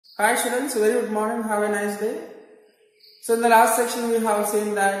Hi students, very good morning, have a nice day. So in the last section we have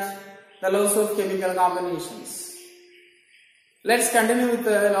seen that the laws of chemical combinations. Let's continue with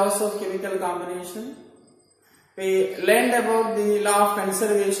the laws of chemical combination. We learned about the law of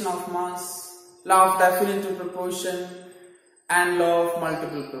conservation of mass, law of definitive proportion and law of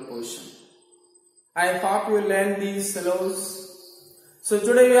multiple proportion. I hope you learned these laws. So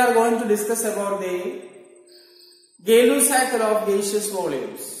today we are going to discuss about the Lussac law of gaseous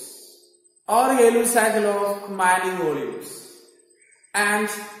volumes or Lussac law of combining volumes and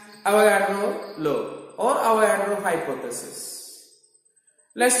Avogadro law or Avogadro hypothesis.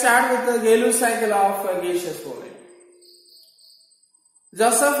 Let's start with the Lussac law of gaseous volume.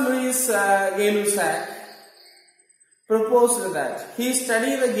 Joseph Louis Gay-Lussac proposed that he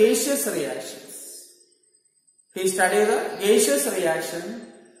studied the gaseous reactions. He studied the gaseous reaction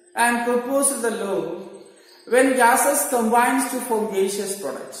and proposed the law when gases combines to form gaseous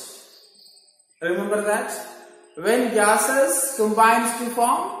products. Remember that? When gases combines to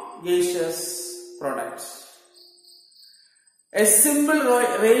form gaseous products. A simple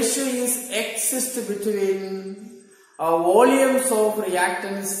ratio is exists between volumes of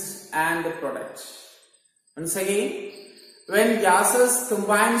reactants and products. Once again, when gases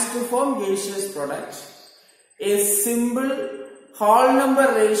combines to form gaseous products, a simple whole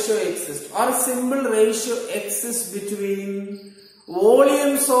number ratio exists or simple ratio exists between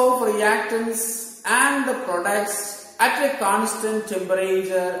volumes of reactants and the products at a constant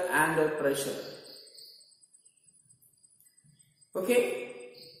temperature and pressure. Okay?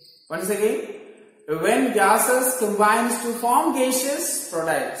 Once again, when gases combines to form gaseous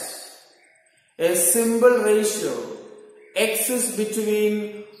products, a simple ratio exists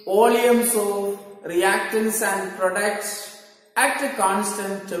between volumes of reactants and products at a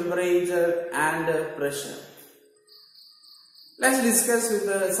constant temperature and pressure. Let's discuss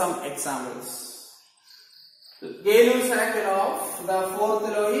with some examples. Gay-Lussac law, the fourth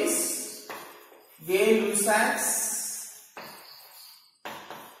law is Gay-Lussac's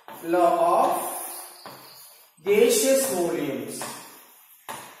law of gaseous volumes.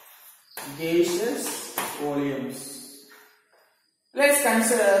 Gaseous volumes. Let's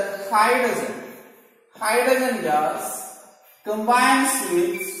consider hydrogen. Hydrogen gas combines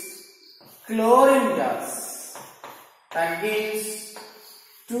with chlorine gas. That gives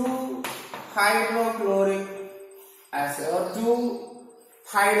 2 hydrochloric acid or 2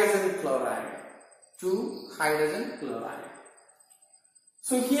 hydrogen chloride. 2 hydrogen chloride.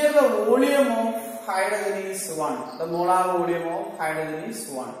 So here the volume of hydrogen is 1. The molar volume of hydrogen is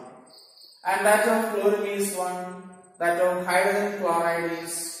 1. And that of chlorine is 1. That of hydrogen chloride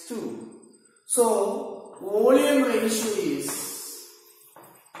is 2. So volume ratio is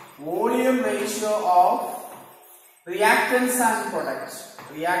volume ratio of reactants and products.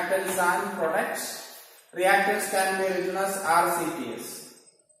 Reactants and products. Reactants can be written as RCPS.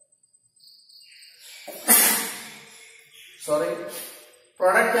 Sorry.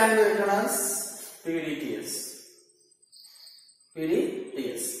 Product can be written as PDTS.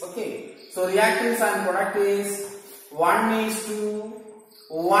 PDTS. Okay. So reactants and product is 1:2.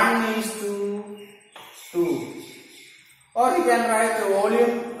 2. Or you can write the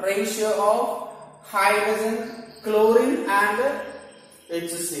volume ratio of hydrogen, chlorine and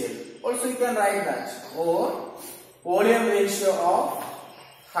HCl. Also you can write that. Or volume ratio of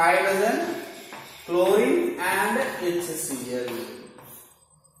hydrogen, chlorine and HCl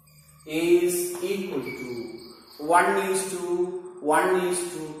is equal to 1:2.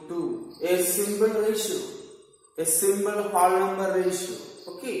 A simple ratio. A simple whole number ratio.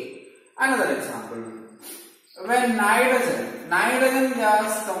 Okay. Another example. When nitrogen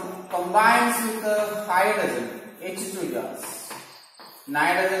gas combines with the hydrogen, H2 gas.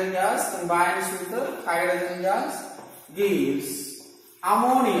 Nitrogen gas combines with the hydrogen gas gives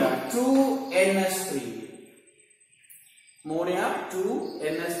ammonia 2NH3. Ammonia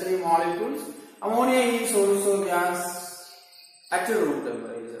 2NH3 molecules. Ammonia is also gas at a room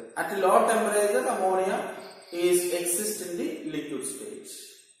temperature. At a low temperature, ammonia is exists in the liquid stage.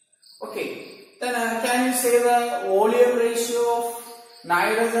 Okay. Then can you say the volume ratio of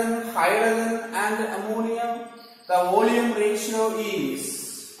nitrogen, hydrogen and ammonia? The volume ratio is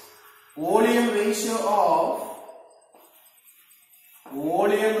volume ratio of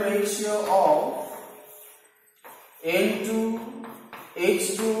N2,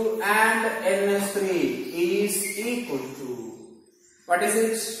 H2 and NH3 is equal to, what is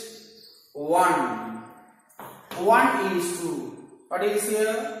it? 1. 1:2. What is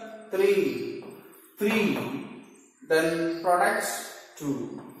here? 3. Then products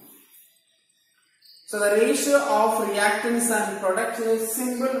 2. So the ratio of reactants and products is a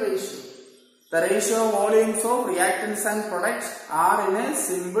simple ratio. The ratio of volumes of reactants and products are in a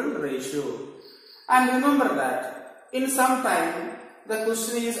simple ratio. And remember that in some time the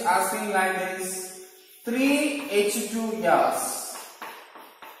question is asking like this: 3H2 gas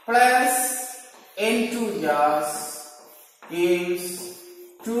plus N2 gas gives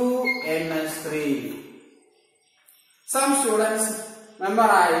 2NH3. Some students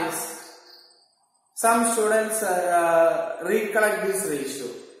memorize, some students recollect this ratio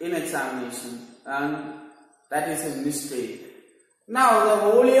in examination, and that is a mistake. Now the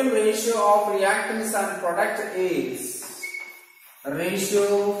volume ratio of reactants and product is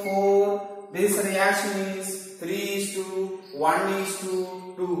ratio for this reaction is 3:1:2.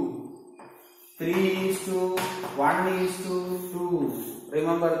 3:1:2.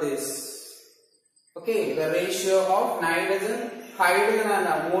 Remember this. Okay, the ratio of nitrogen, hydrogen and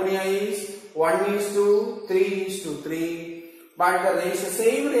ammonia is 1:3:3. But the ratio,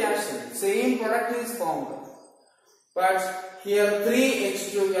 same reaction, same product is formed. But here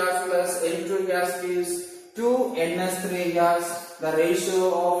 3H2 gas plus N2 gas gives 2NH3 gas. The ratio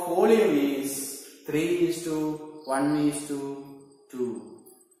of volume is 3:1:2.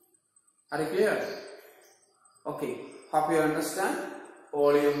 Are you clear? Okay, hope you understand.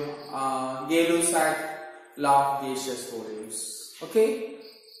 Volume, Lussac law of gaseous volumes. Okay,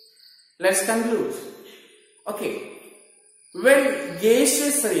 let's conclude. Okay, when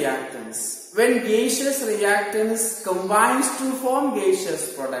gaseous reactants combines to form gaseous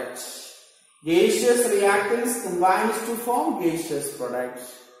products,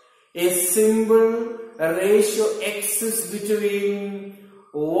 a simple ratio exists between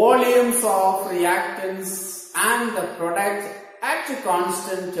volumes of reactants and the product at a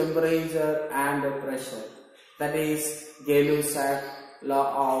constant temperature and pressure. That is Lussac law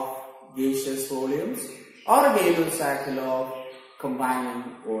of gaseous volumes or Lussac law of combining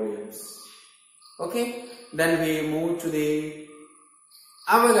volumes. Okay, then we move to the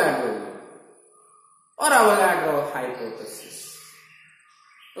Avogadro or Avogadro hypothesis.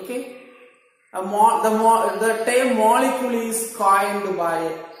 Okay, the term molecule is coined by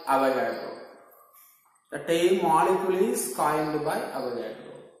Avogadro. The term molecule is coined by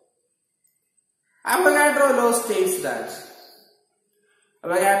Avogadro. Avogadro law states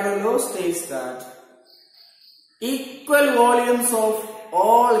that equal volumes of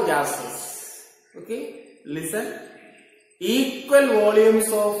all gases, okay, listen, equal volumes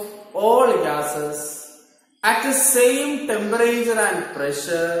of all gases at the same temperature and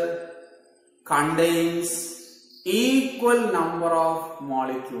pressure contains equal number of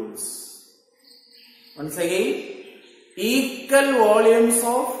molecules. Once again, equal volumes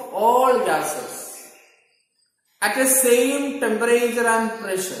of all gases at the same temperature and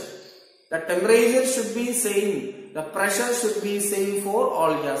pressure. The temperature should be same, the pressure should be same for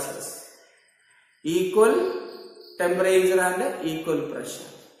all gases. Equal temperature and equal pressure.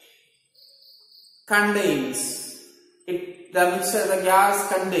 Contains, the gas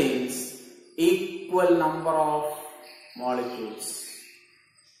contains equal number of molecules.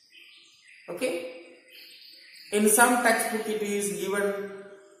 Okay? In some textbook it is given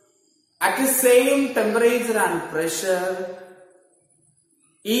at the same temperature and pressure,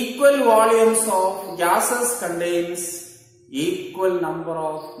 equal volumes of gases contains equal number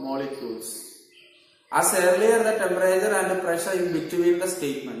of molecules. As earlier the temperature and the pressure in between the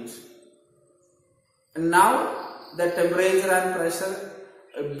statement. And now the temperature and pressure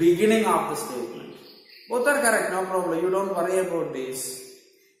beginning of the statement. Both are correct, no problem. You don't worry about this.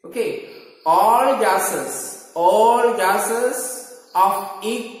 Okay. All gases of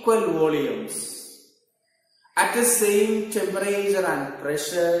equal volumes at the same temperature and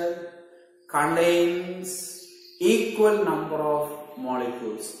pressure contains equal number of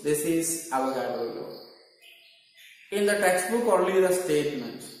molecules. This is Avogadro law. In the textbook only the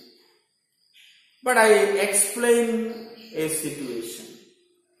statement, but I explain a situation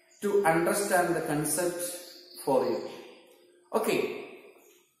to understand the concept for you. Okay,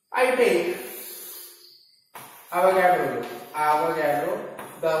 I take Avogadro,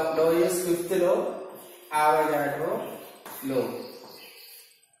 the law is fifth law, Avogadro law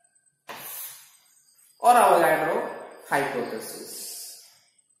or Avogadro hypothesis.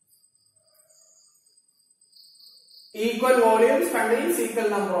 Equal volumes contains equal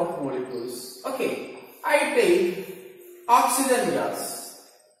number of molecules. Okay, I take oxygen gas.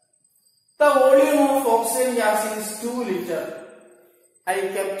 The volume of oxygen gas is 2 liter.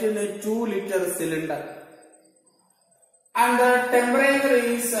 I kept in a 2 liter cylinder. And the temperature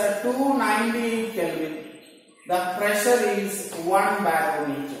is 290 Kelvin. The pressure is 1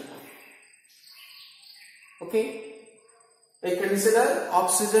 barometer. Okay. We consider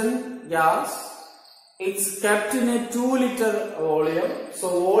oxygen gas. It's kept in a 2 liter volume. So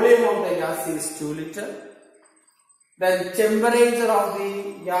volume of the gas is 2 liter. Then temperature of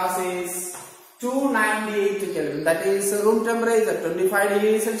the gas is 298 Kelvin. That is room temperature, 25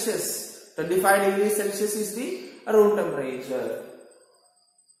 degrees Celsius. 25 degrees Celsius is the room temperature.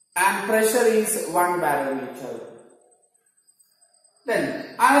 And pressure is 1 barometer.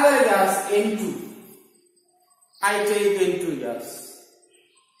 Then another gas, N2. I take N2 gas.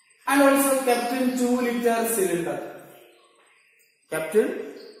 And also kept in 2 liter cylinder. Kept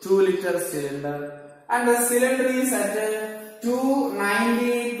in 2 liter cylinder. And the cylinder is at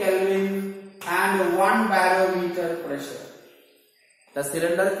 290 Kelvin and 1 barometer pressure. The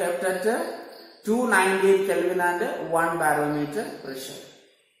cylinder kept at 298 Kelvin and 1 barometer pressure.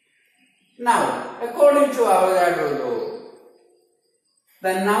 Now, according to Avogadro law,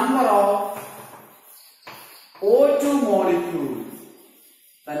 the number of O2 molecule,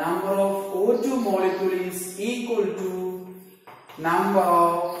 is equal to number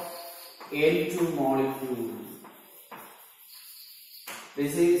of N2 molecule.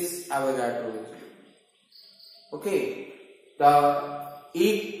 This is Avogadro. Okay, the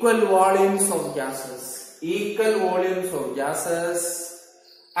equal volumes of gases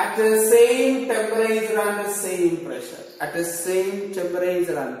at the same temperature and the same pressure. At the same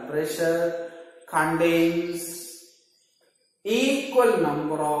temperature and pressure contains equal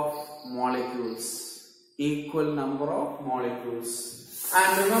number of molecules.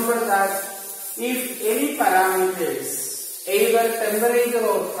 And remember that if any parameters, either temperature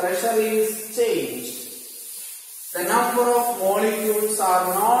or pressure is changed, the number of molecules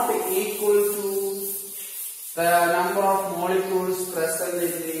are not equal to the number of molecules present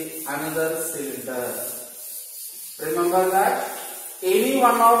in the another cylinder. Remember that any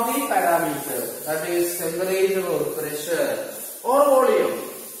one of the parameters, that is temperature or pressure or volume,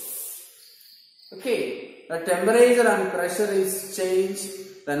 okay, the temperature and pressure is changed,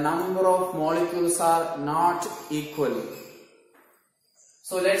 the number of molecules are not equal.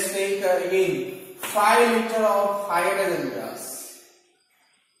 So let's take again 5 liter of hydrogen gas.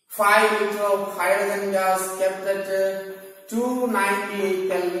 5 liter of hydrogen gas kept at 298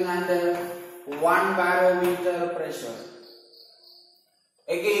 Kelvin and 1 barometer pressure.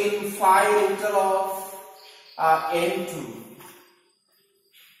 Again 5 liter of N2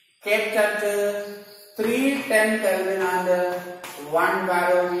 kept at 310 Kelvin and 1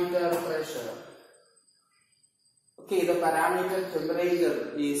 barometer pressure. Okay, the parameter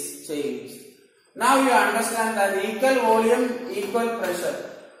temperature is changed. Now you understand that equal volume, equal pressure,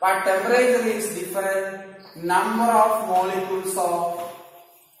 but temperature is different. Number of molecules of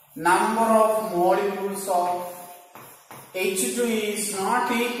H2 is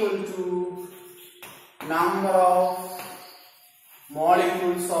not equal to number of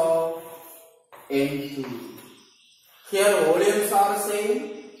molecules of N2. Here volumes are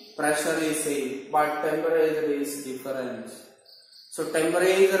same, pressure is same, but temperature is different. So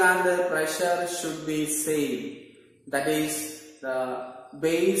temperature and pressure should be same. That is the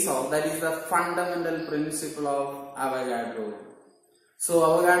base of, that is the fundamental principle of Avogadro. So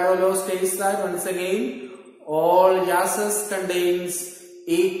Avogadro law states that once again, all gases contains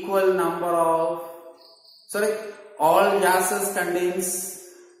equal number of, all gases contains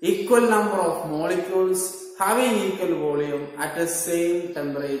equal number of molecules having equal volume at the same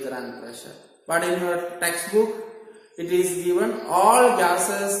temperature and pressure. But in your textbook, it is given all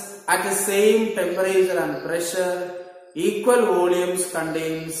gases at the same temperature and pressure, equal volumes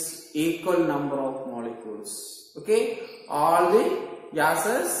contains equal number of molecules. Okay, all the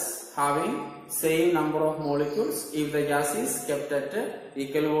gases having same number of molecules if the gas is kept at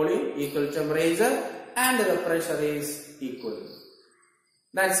equal volume, equal temperature, and the pressure is equal.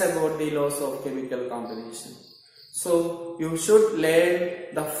 That's about the laws of chemical combination. So you should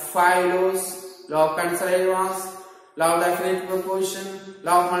learn the 5 laws: law of conservation mass, law of definite proportion,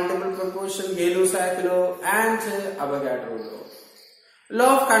 law of multiple proportion, Lussac law, and Avogadro law.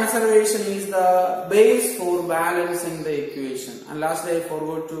 Law of conservation is the base for balancing the equation. And lastly, I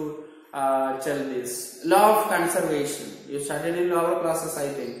forgot to tell this. Law of conservation, you studied in lower classes, I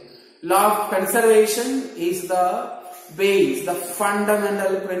think. Law of conservation is the base, the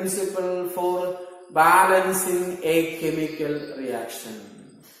fundamental principle for balancing a chemical reaction.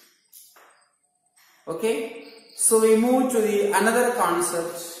 Okay, so we move to the another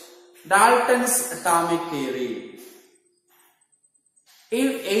concept, Dalton's atomic theory. In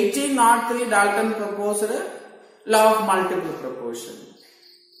 1803, Dalton proposed law of multiple proportion,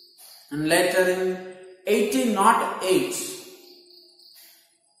 and later in 1808,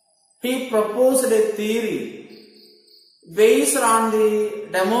 he proposed a theory based on the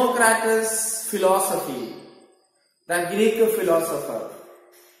Democritus philosophy, the Greek philosopher.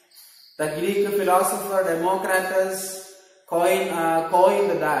 The Greek philosopher Democritus coined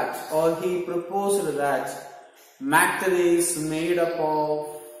that, or he proposed that matter is made up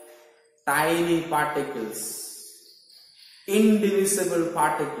of tiny particles, indivisible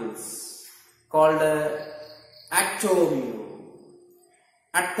particles called atomio.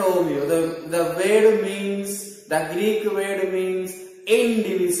 Atomio. The word means, the Greek word means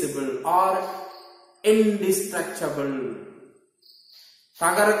indivisible or indestructible.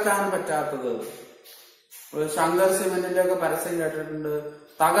 തകർക്കാൻ പറ്റാത്തത്. ശങ്കർ സിമെന്റിന്റെ ഒക്കെ പരസ്യം കേട്ടിട്ടുണ്ട്.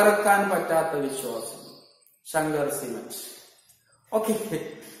 തകർക്കാൻ പറ്റാത്ത വിശ്വാസം. Shankar cement. Okay.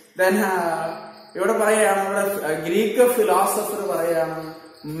 Then ഇവിടെ പറയാണ്, ഇവിടെ ഗ്രീക്ക് ഫിലോസഫർ പറയാണ്,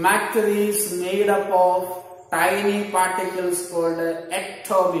 matter is made up of tiny particles called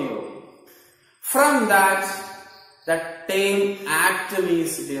atomio. From that, the term atom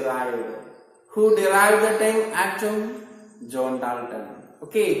is derived. Who derived the term atom? John Dalton.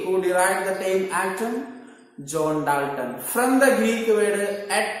 Okay, who derived the term atom? John Dalton. From the Greek word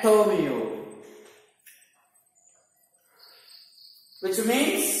atomio, which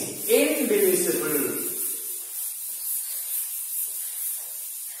means indivisible.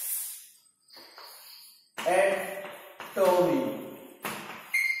 Atomio,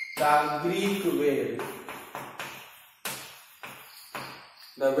 the Greek word.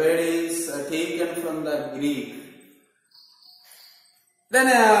 The word is taken from the Greek. Then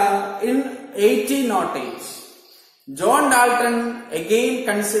in 1808, John Dalton again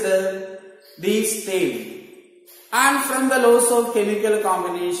considered these terms, and from the laws of chemical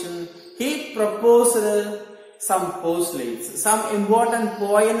combination, he proposed some postulates, some important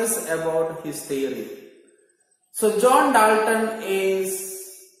points about his theory. So John Dalton is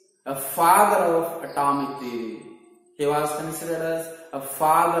a father of atomic theory. He was considered as a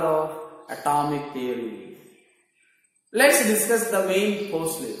father of atomic theory. Let's discuss the main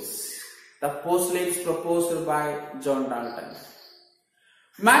postulates. The postulates proposed by John Dalton.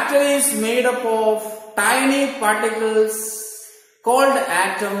 Matter is made up of tiny particles called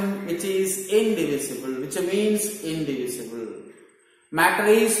atom, which is indivisible, which means indivisible. Matter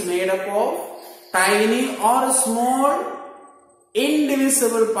is made up of tiny or small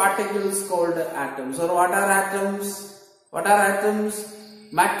indivisible particles called atoms. Or what are atoms? What are atoms?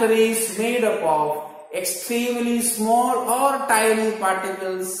 Matter is made up of extremely small or tiny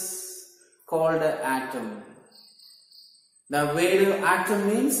particles called atom. The word atom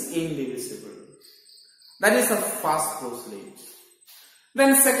means indivisible. That is the first postulate.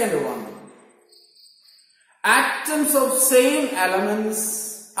 Then second one. Atoms of same elements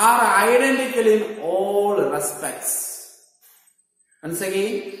are identical in all respects. Once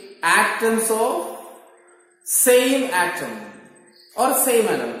again, atoms of same atom or same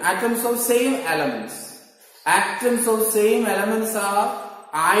element. Atoms of same elements. Atoms of same elements are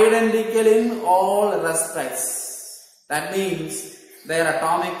identical in all respects. That means their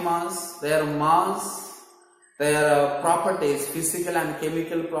atomic mass, their properties, physical and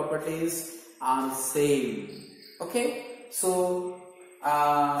chemical properties are same. Okay? So,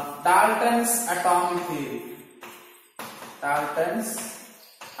 Dalton's atomic theory. Dalton's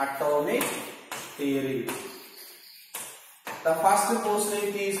atomic theory. The first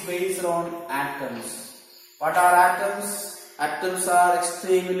postulate is based on atoms. What are atoms? Atoms are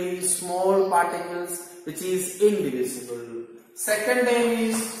extremely small particles which is indivisible. Second name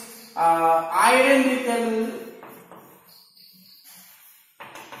is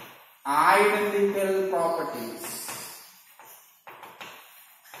identical properties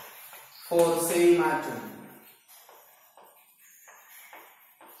for same atom.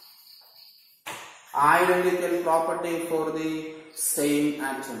 Identical property for the same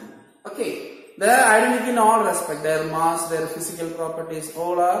atom. Okay, they are identical in all respects. Their mass, their physical properties,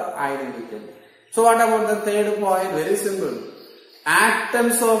 all are identical. So what about the third point? Very simple.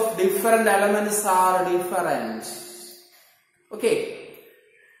 Atoms of different elements are different. Okay,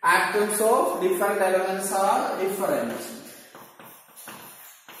 atoms of different elements are different.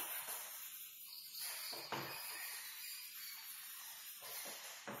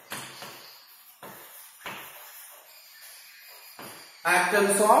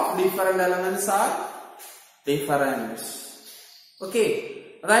 Atoms of different elements are different. Okay,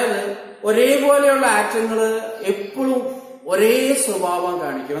 അതായത് ഒരേപോലെയുള്ള ആറ്റങ്ങൾ എപ്പോഴും ഒരേ സ്വഭാവം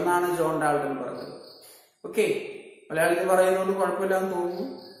കാണിക്കും എന്നാണ് John Dalton പറഞ്ഞത്. Okay, മലയാളത്തിൽ പറയുന്നതുകൊണ്ട് കുഴപ്പമില്ലാന്ന് തോന്നുന്നു.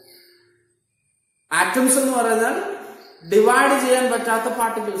 ആറ്റംസ് എന്ന് പറയുന്നത് ഡിവൈഡ് ചെയ്യാൻ പറ്റാത്ത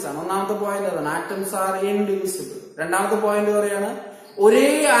പാർട്ടിക്കിൾസ് ആണ്. ഒന്നാമത്തെ പോയിന്റ് അതാണ്, ആറ്റംസ് ആർ ഇൻഡിവിസിബിൾ. രണ്ടാമത്തെ പോയിന്റ് പറയാണ് ഒരേ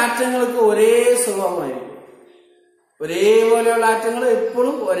ആറ്റങ്ങൾക്ക് ഒരേ സ്വഭാവമായിരിക്കും. ഒരേപോലെയുള്ള ആറ്റങ്ങൾ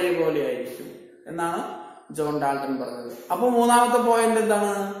എപ്പോഴും ഒരേപോലെ ആയിരിക്കും എന്നാണ് ജോൺ ഡാൾട്ടൺ പറഞ്ഞത്. അപ്പൊ മൂന്നാമത്തെ പോയിന്റ്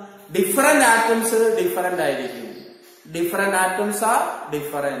എന്താണ്? ഡിഫറെന്റ് ആറ്റംസ് ഡിഫറെന്റ് ആയിരിക്കും. Different atoms are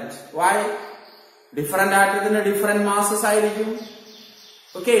different. Y? Different ആറ്റത്തിന് different masses ആയിരിക്കും.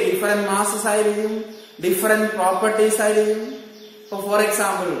 ഓക്കെ, ഡിഫറെന്റ് മാസസ് ആയിരിക്കും, ഡിഫറെന്റ് പ്രോപ്പർട്ടീസ് ആയിരിക്കും. ഇപ്പൊ for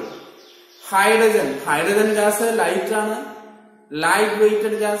example hydrogen gas light ആണ്, ലൈറ്റ്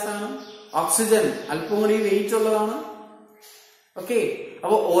വെയിറ്റഡ് ഗ്യാസ് ആണ്. ഓക്സിജൻ അല്പം കൂടി വെയിറ്റ് ഉള്ളതാണ്. ഓക്കെ,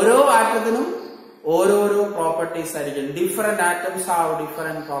 അപ്പൊ ഓരോ ആറ്റത്തിനും ഓരോരോ പ്രോപ്പർട്ടീസ് ആയിരിക്കും. Different atoms have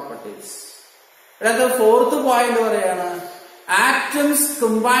different properties. അതായത് ഫോർത്ത് പോയിന്റ് പറയാണ്, atoms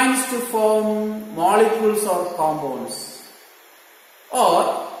combines to form molecules or compounds. Or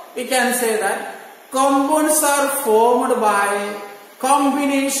we can say that compounds are formed by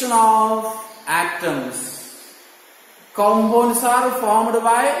combination of atoms. Compounds are formed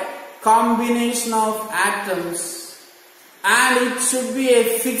by combination of atoms, and it should be a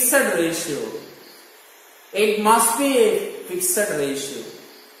fixed ratio. It must be a fixed ratio.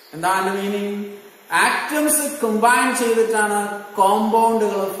 എന്താണ് meaning? Atoms combine ചെയ്തിട്ടാണ്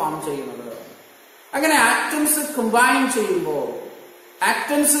കോമ്പൗണ്ടുകൾ form ചെയ്യുന്നത്. അങ്ങനെ atoms combine ചെയ്യുമ്പോൾ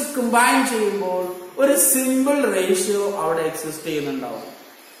ഒരു simple ratio അവിടെ exist ചെയ്യുന്നുണ്ടാവും.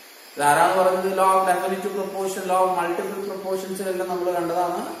 ധാരാളം പറഞ്ഞത് law of definitive proportion, law of multiple പ്രൊപ്പോർഷൻസിലെല്ലാം നമ്മൾ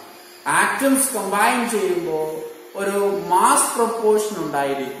കണ്ടതാണ്. ആറ്റംസ് കമ്പൈൻ ചെയ്യുമ്പോൾ ഒരു മാസ് പ്രൊപ്പോർഷൻ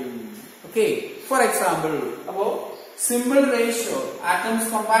ഉണ്ടായിരിക്കും. ഓക്കെ, ഫോർ എക്സാമ്പിൾ, അപ്പോ simple ratio, atoms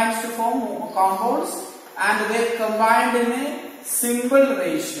combines to form compounds and they combined in A simple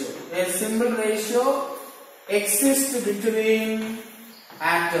ratio. A simple ratio exists between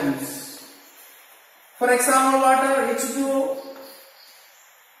atoms. For example, water H2O,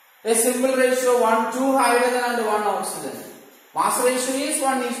 a simple ratio 2 hydrogen and 1 oxygen. Mass ratio is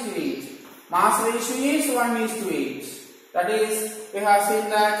 1:8. Mass ratio is 1:8. That is, we have seen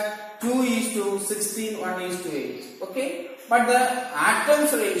that 2:16, 1:8. Okay, but the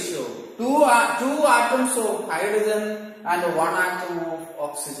atoms ratio, two atoms of hydrogen and 1 atom of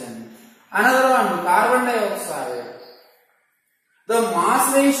oxygen. Another one, carbon dioxide. The mass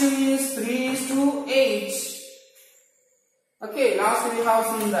ratio is 3:8. Okay, last we have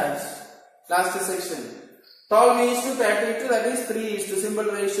seen that. Last section. 12:32, that is 3:, simple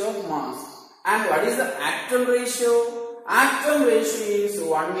ratio of mass. And what is the atom ratio? Atom ratio is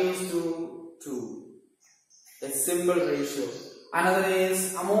 1:2. A simple ratio. Another is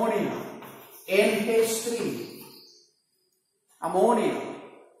ammonia. NH3. Ammonia.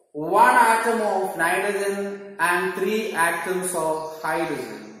 1 atom of nitrogen and 3 atoms of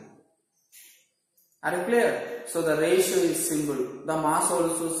hydrogen. Are you clear? So the ratio is simple. The mass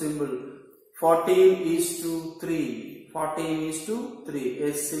also simple. 14:3. 14:3. A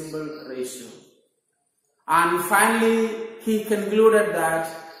simple ratio. And finally, he concluded that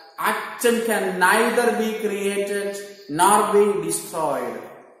atom can neither be created nor be destroyed.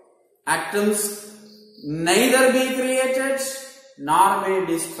 Atoms neither be created nor be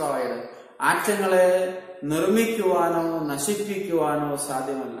destroyed. ആറ്റങ്ങളെ നിർമ്മിക്കുവാനോ നശിപ്പിക്കുവാനോ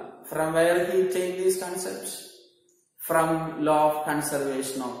സാധ്യമല്ല. From where he take these concepts? From law of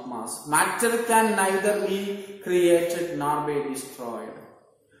conservation of mass. Matter can neither be created nor be destroyed.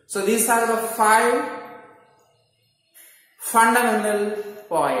 So these are the 5 fundamental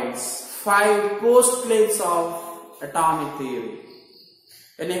points, 5 postulates of atomic theory.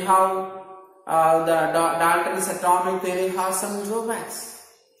 Anyhow, the Dalton's atomic theory has some drawbacks.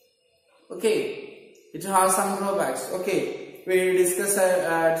 Okay, it has some drawbacks. Okay, we will discuss a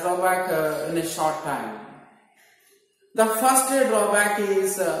drawback in a short time. The first drawback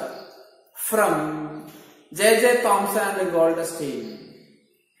is from J.J. Thomson and Goldstein.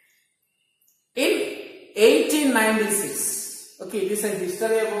 In 1896, okay, this is a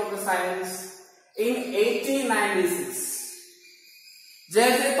history about the science. In 1896,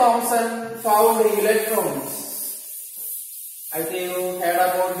 J.J. Thomson found the electrons. I think you heard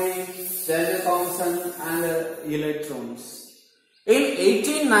about the J.J. Thomson and electrons. In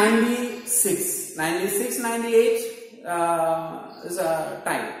 1896, 98 is a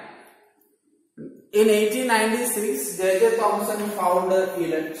time. In 1896, J.J. Thomson found the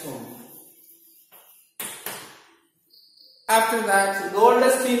electron. After that,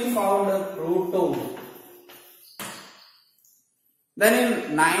 Goldstein found the proton. Then in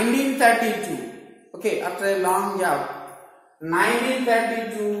 1932, okay, after a long gap,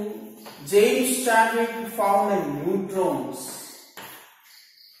 1932, James Chadwick found the neutrons.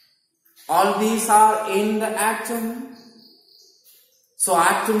 All these are in the atom. So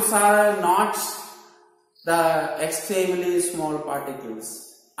atoms are not the extremely small particles.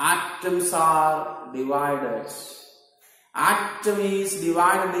 Atoms are divided. Atom is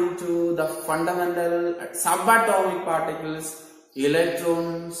divided into the fundamental subatomic particles,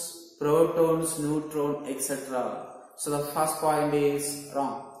 electrons, protons, neutrons, etc. So the first point is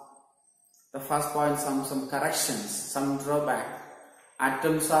wrong. The first point, some corrections, some drawback.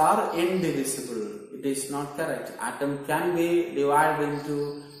 Atoms are indivisible. It is not correct. Atom can be divided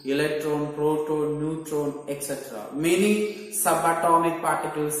into electron, proton, neutron, etc. Many subatomic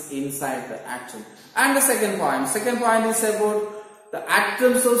particles inside the atom. And the second point is about the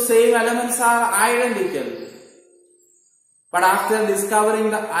atoms of same elements are identical. But after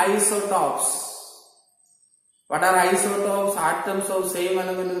discovering the isotopes, what are isotopes? Atoms of same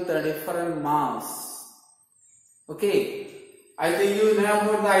element with a different mass. Okay. I think you know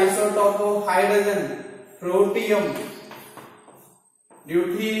about the isotope of hydrogen, protium,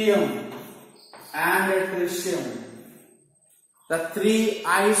 deuterium and tritium. The three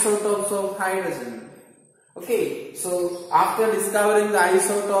isotopes of hydrogen. Okay, so after discovering the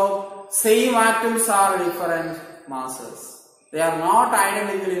isotope, same atoms are different masses. They are not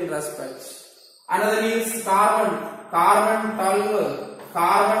identical in respect. Another is carbon, carbon 12,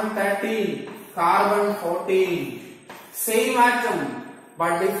 carbon 13, carbon 14. Same atom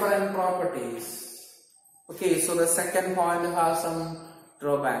but different properties. Okay, so the second point has some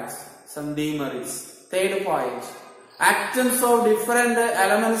drawbacks, some demerits. Third point, atoms of different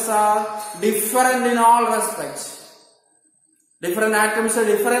elements are different in all respects. Different atoms are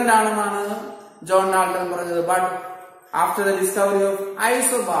different anamana John Dalton പറഞ്ഞത്. But after the discovery of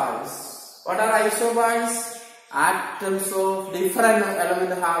isobars, what are isobars? Atoms of different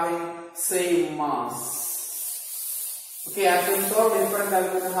elements having same mass. Okay, atoms of different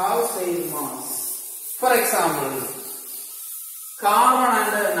elements have same mass. For example,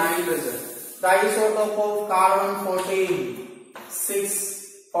 carbon and nitrogen. The isotope of carbon 14, 6,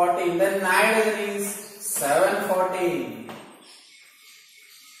 14. Then nitrogen is 7, 14.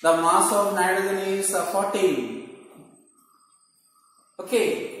 The mass of nitrogen is 14.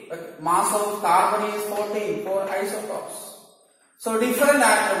 Okay, mass of carbon is 14 for isotopes. So different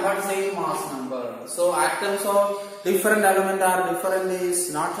atom but same mass number. So atoms of different element are different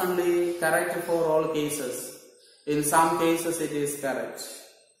is not only correct for all cases. In some cases it is correct.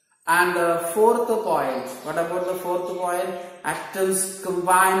 And fourth point, what about the fourth point? Atoms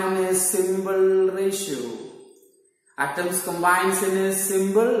combine in a symbol ratio. Atoms combines in a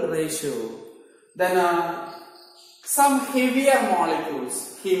symbol ratio. Then some heavier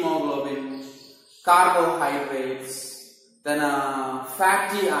molecules, hemoglobin, carbohydrates, then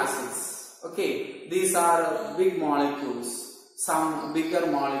fatty acids. Okay, these are big molecules, some bigger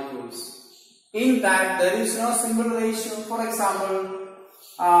molecules. In that there is no symbol ratio. For example,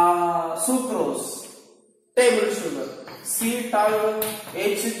 sucrose, table sugar, C12,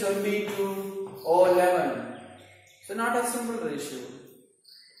 H22, O11. So not a symbol ratio.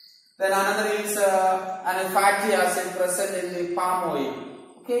 Then another is a fatty acid present in the palm oil.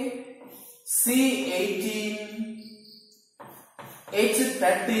 Okay, C18,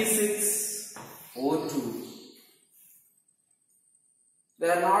 H36, O2. They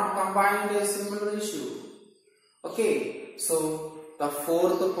are not combined in a symbol ratio. Okay, so the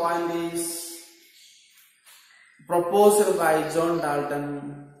fourth point is proposed by John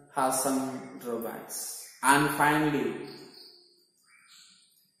Dalton has some drawbacks. And finally,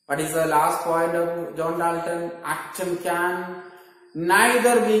 what is the last point of John Dalton? Atom can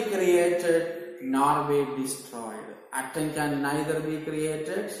neither be created nor be destroyed. Atom can neither be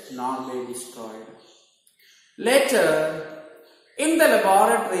created nor be destroyed. Later, in the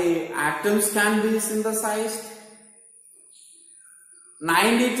laboratory, atoms can be synthesized.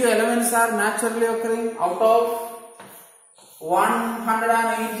 92 elements are naturally occurring out of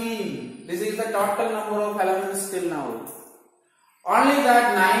 118. This is the total number of elements till now. Only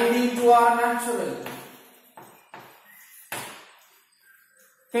that 92 are natural.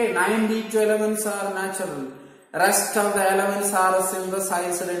 Okay, 92 elements are natural. Rest of the elements are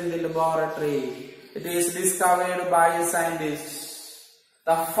synthesized in the laboratory. It is discovered by scientists.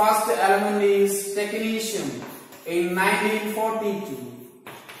 The first element is technetium in 1942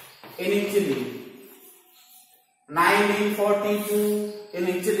 in Italy. 1942 in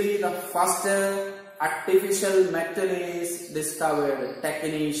Italy, the first artificial metal is discovered,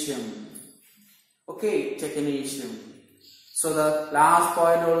 technetium. Okay, technetium. So the last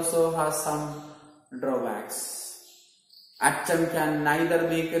point also has some drawbacks. Atom can neither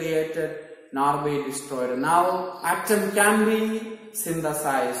be created nor be destroyed. Now, atom can be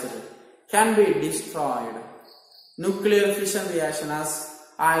synthesized, can be destroyed. Nuclear fission reaction, as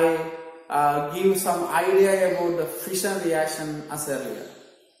I give some idea about the fission reaction as earlier.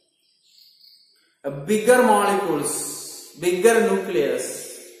 Bigger molecules bigger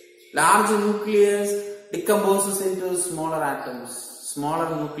nucleus. Large nucleus decomposes into smaller atoms,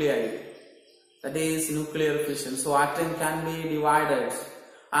 smaller nuclei. That is nuclear fission. So atom can be divided,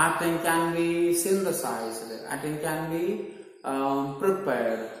 atom can be synthesized, atom can be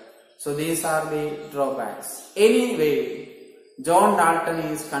prepared. So these are the drawbacks. Anyway, John Dalton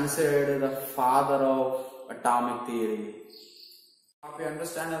is considered the father of atomic theory. If you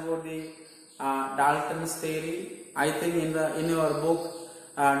understand about the Dalton's theory, I think in your book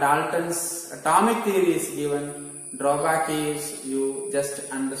Dalton's atomic theory is given. Drawback is you just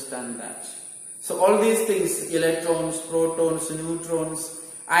understand that. So all these things, electrons, protons, neutrons,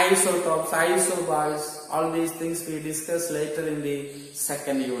 isotopes, isobars, all these things we discuss later in the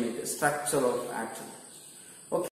second unit, structure of atom.